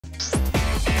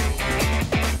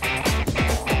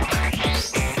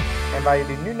En waar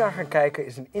jullie nu naar gaan kijken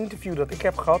is een interview dat ik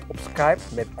heb gehad op Skype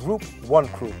met Group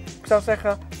One Crew. Ik zou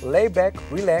zeggen, lay back,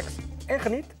 relax en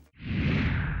geniet.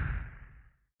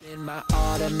 In my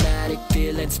automatic,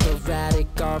 feeling sporadic,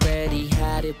 already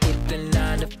had it with the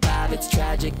 9 to 5. It's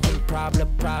tragic and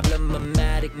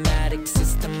problematic,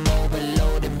 system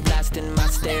overloading, blasting my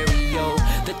stereo.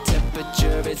 The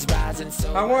temperature is rising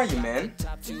so. How are you, man?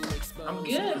 I'm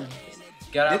good.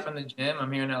 Got out from the gym.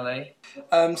 I'm here in LA.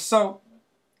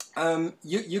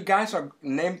 You guys are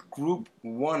named Group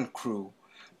One Crew.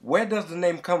 Where does the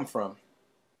name come from?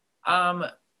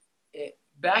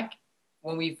 Back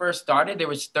when we first started, there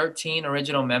was 13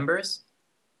 original members.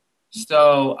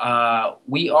 So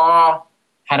we all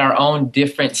had our own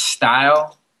different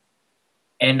style.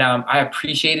 And I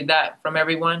appreciated that from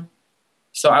everyone.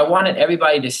 So I wanted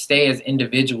everybody to stay as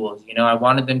individuals. You know, I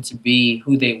wanted them to be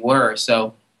who they were.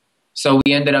 So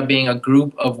we ended up being a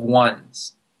group of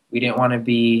ones. We didn't want to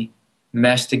be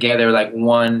meshed together like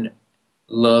one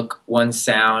look, one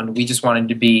sound. We just wanted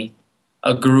to be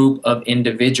a group of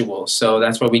individuals. So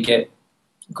that's where we get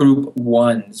group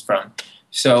ones from.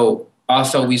 So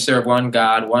also we serve one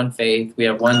God, one faith. We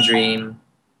have one dream.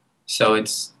 So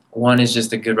one is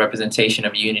just a good representation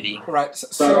of unity. Right.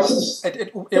 So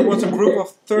it was a group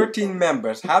of 13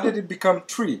 members. How did it become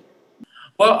 3?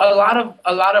 Well, a lot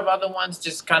of other ones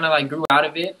just kind of like grew out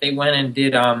of it. They went and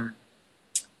did other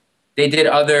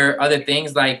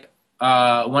things, like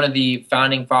one of the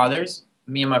founding fathers,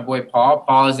 me and my boy Paul.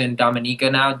 Paul is in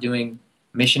Dominica now doing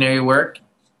missionary work.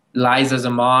 Liza's a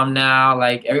mom now.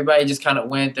 Like, everybody just kind of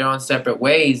went their own separate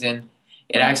ways, and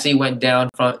it actually went down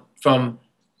from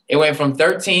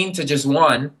 13 to just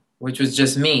 1, which was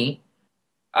just me.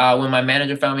 When my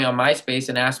manager found me on MySpace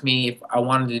and asked me if I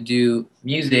wanted to do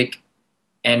music,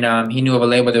 and he knew of a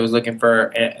label that was looking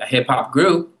for a hip-hop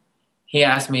group, he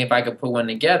asked me if I could put one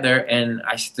together, and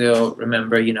I still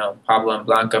remember, you know, Pablo and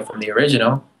Blanca from the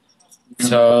original.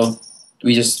 So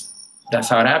that's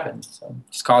how it happened. So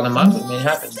just called them up and made it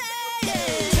happen.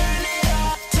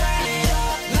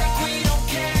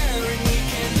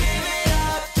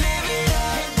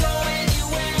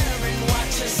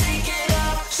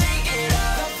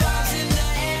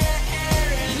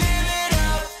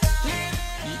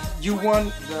 You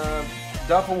won the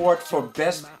Dove Award for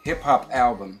Best Hip Hop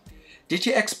Album. Did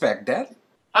you expect that?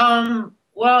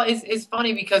 Well, it's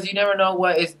funny because you never know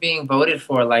what is being voted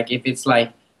for. Like, if it's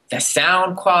like the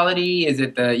sound quality, is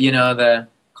it the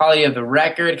quality of the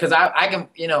record? Because I can,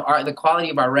 the quality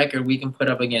of our record we can put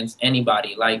up against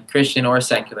anybody, like Christian or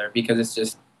secular, because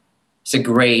it's a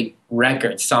great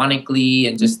record sonically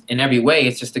and just in every way.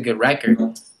 It's just a good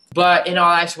record. But in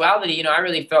all actuality, I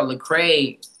really felt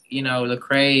Lecrae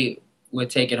would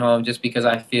take it home, just because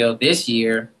I feel this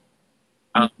year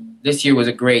was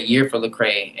a great year for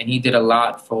Lecrae, and he did a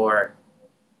lot for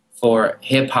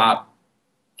hip hop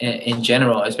in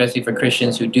general, especially for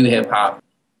Christians who do hip hop.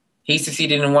 He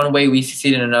succeeded in one way, we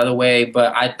succeeded in another way,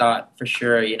 but I thought for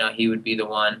sure, he would be the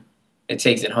one that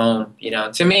takes it home.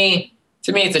 To me,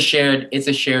 it's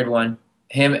a shared one.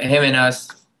 Him and us,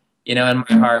 in my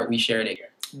heart, we shared it.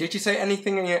 Did you say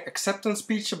anything in your acceptance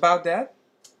speech about that?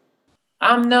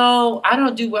 No, I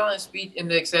don't do well in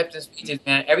the acceptance speeches,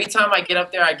 man. Every time I get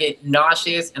up there, I get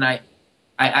nauseous, and I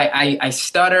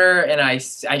stutter and I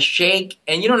shake,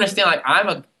 and you don't understand. Like,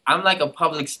 I'm like a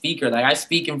public speaker. Like, I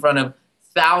speak in front of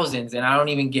thousands, and I don't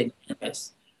even get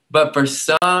nervous. But for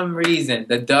some reason,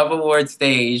 the Dove Award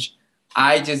stage,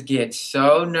 I just get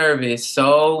so nervous,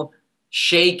 so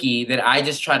shaky, that I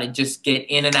just try to just get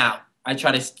in and out. I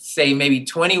try to say maybe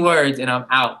 20 words, and I'm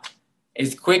out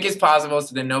as quick as possible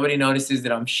so that nobody notices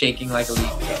that I'm shaking like a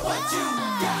leaf.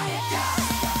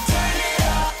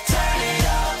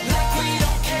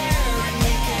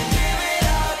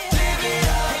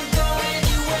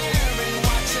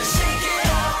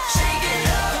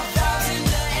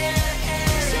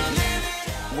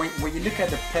 When you look at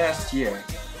the past year,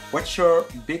 what's your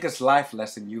biggest life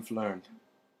lesson you've learned?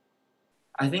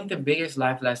 I think the biggest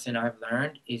life lesson I've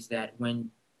learned is that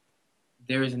when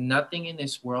there is nothing in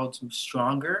this world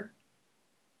stronger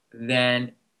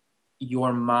than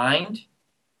your mind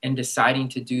and deciding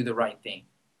to do the right thing.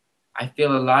 I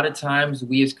feel a lot of times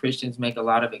we as Christians make a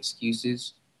lot of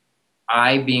excuses,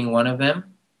 I being one of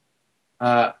them,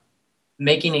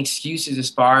 making excuses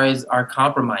as far as our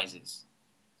compromises.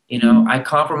 I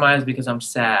compromise because I'm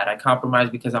sad. I compromise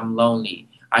because I'm lonely.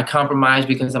 I compromise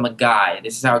because I'm a guy.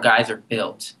 This is how guys are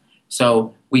built.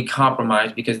 So we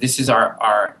compromise because this is our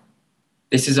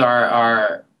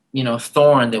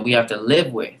thorn that we have to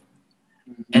live with.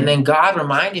 And then God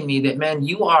reminded me that, man,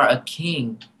 you are a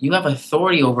king. You have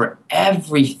authority over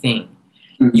everything.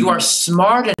 You are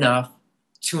smart enough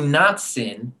to not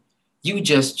sin. You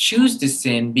just choose to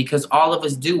sin because all of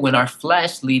us do when our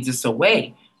flesh leads us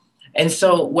away. And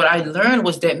so what I learned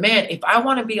was that, man, if I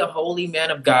want to be a holy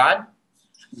man of God,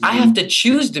 I have to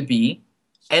choose to be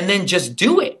and then just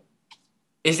do it.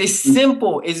 It's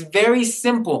simple. It's very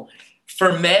simple.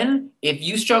 For men, if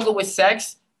you struggle with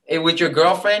sex with your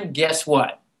girlfriend, guess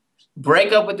what?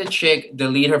 Break up with the chick,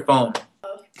 delete her phone.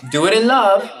 Do it in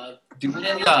love. Do it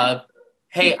in love.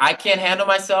 Hey, I can't handle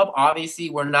myself. Obviously,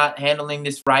 we're not handling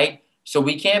this right. So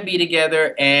we can't be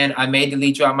together, and I may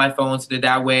delete you on my phone so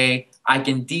that way I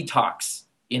can detox,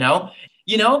 you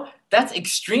know? That's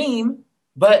extreme,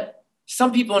 but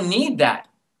some people need that.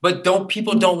 But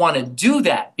people don't want to do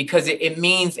that because it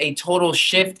means a total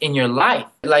shift in your life.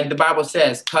 Like the Bible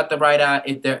says, cut the right eye.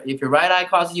 If your right eye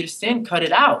causes you to sin, cut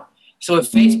it out. So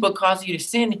if Facebook causes you to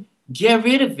sin, get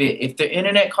rid of it. If the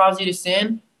internet causes you to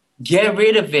sin, get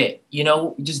rid of it.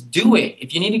 Just do it.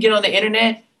 If you need to get on the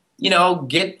internet,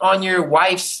 get on your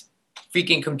wife's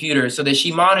freaking computer so that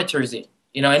she monitors it.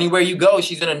 Anywhere you go,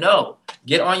 she's going to know.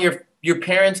 Get on your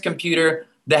parents' computer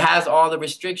that has all the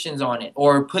restrictions on it,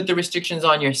 or put the restrictions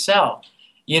on yourself.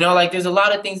 There's a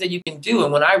lot of things that you can do.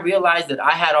 And when I realized that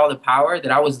I had all the power,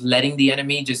 that I was letting the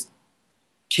enemy just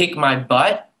kick my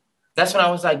butt, that's when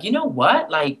I was like, you know what?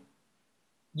 Like,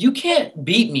 you can't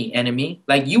beat me, enemy.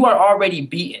 Like, you are already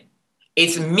beaten.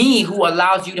 It's me who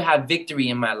allows you to have victory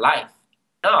in my life.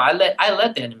 No, I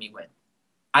let the enemy win.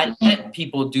 I let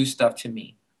people do stuff to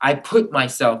me. I put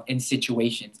myself in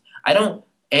situations. I don't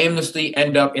aimlessly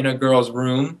end up in a girl's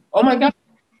room. Oh my God,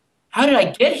 how did I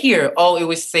get here? Oh, it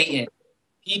was Satan.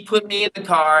 He put me in the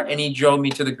car and he drove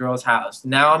me to the girl's house.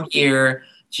 Now I'm here.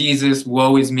 Jesus,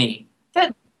 woe is me.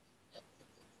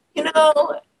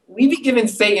 We be giving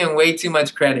Satan way too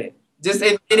much credit. Just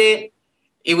admit it.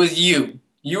 It was you.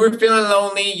 You were feeling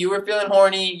lonely. You were feeling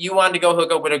horny. You wanted to go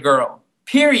hook up with a girl.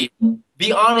 Period.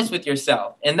 Be honest with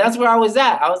yourself. And that's where I was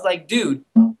at. I was like, dude,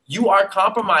 you are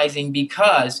compromising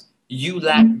because you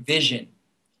lack vision.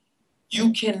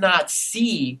 You cannot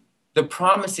see the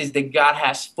promises that God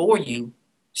has for you,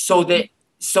 so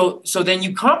then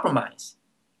you compromise.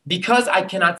 Because I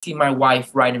cannot see my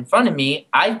wife right in front of me,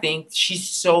 I think she's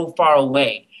so far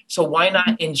away. So why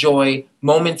not enjoy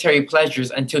momentary pleasures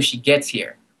until she gets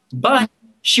here? But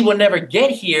she will never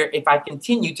get here if I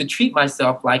continue to treat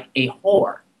myself like a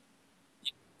whore.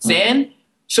 Saying?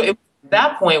 So at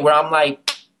that point where I'm like,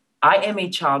 I am a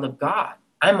child of God.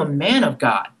 I'm a man of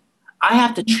God. I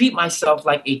have to treat myself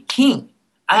like a king.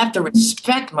 I have to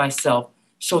respect myself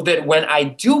so that when I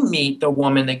do meet the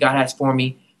woman that God has for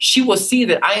me, she will see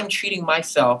that I am treating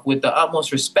myself with the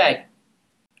utmost respect.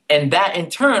 And that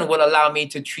in turn will allow me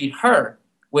to treat her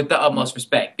with the utmost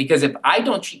respect. Because if I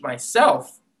don't treat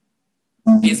myself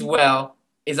as well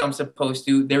as I'm supposed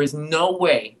to, there is no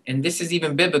way, and this is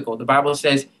even biblical, the Bible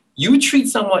says, you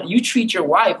treat your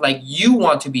wife like you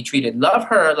want to be treated. Love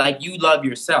her like you love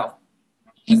yourself.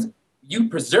 You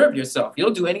preserve yourself.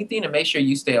 You'll do anything to make sure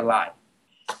you stay alive.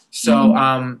 So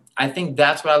I think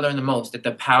that's what I learned the most, that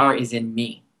the power is in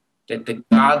me. That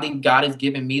God has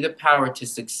given me the power to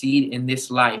succeed in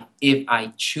this life if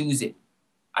I choose it.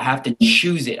 I have to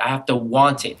choose it. I have to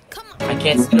want it. I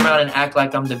can't sit around and act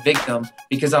like I'm the victim,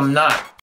 because I'm not.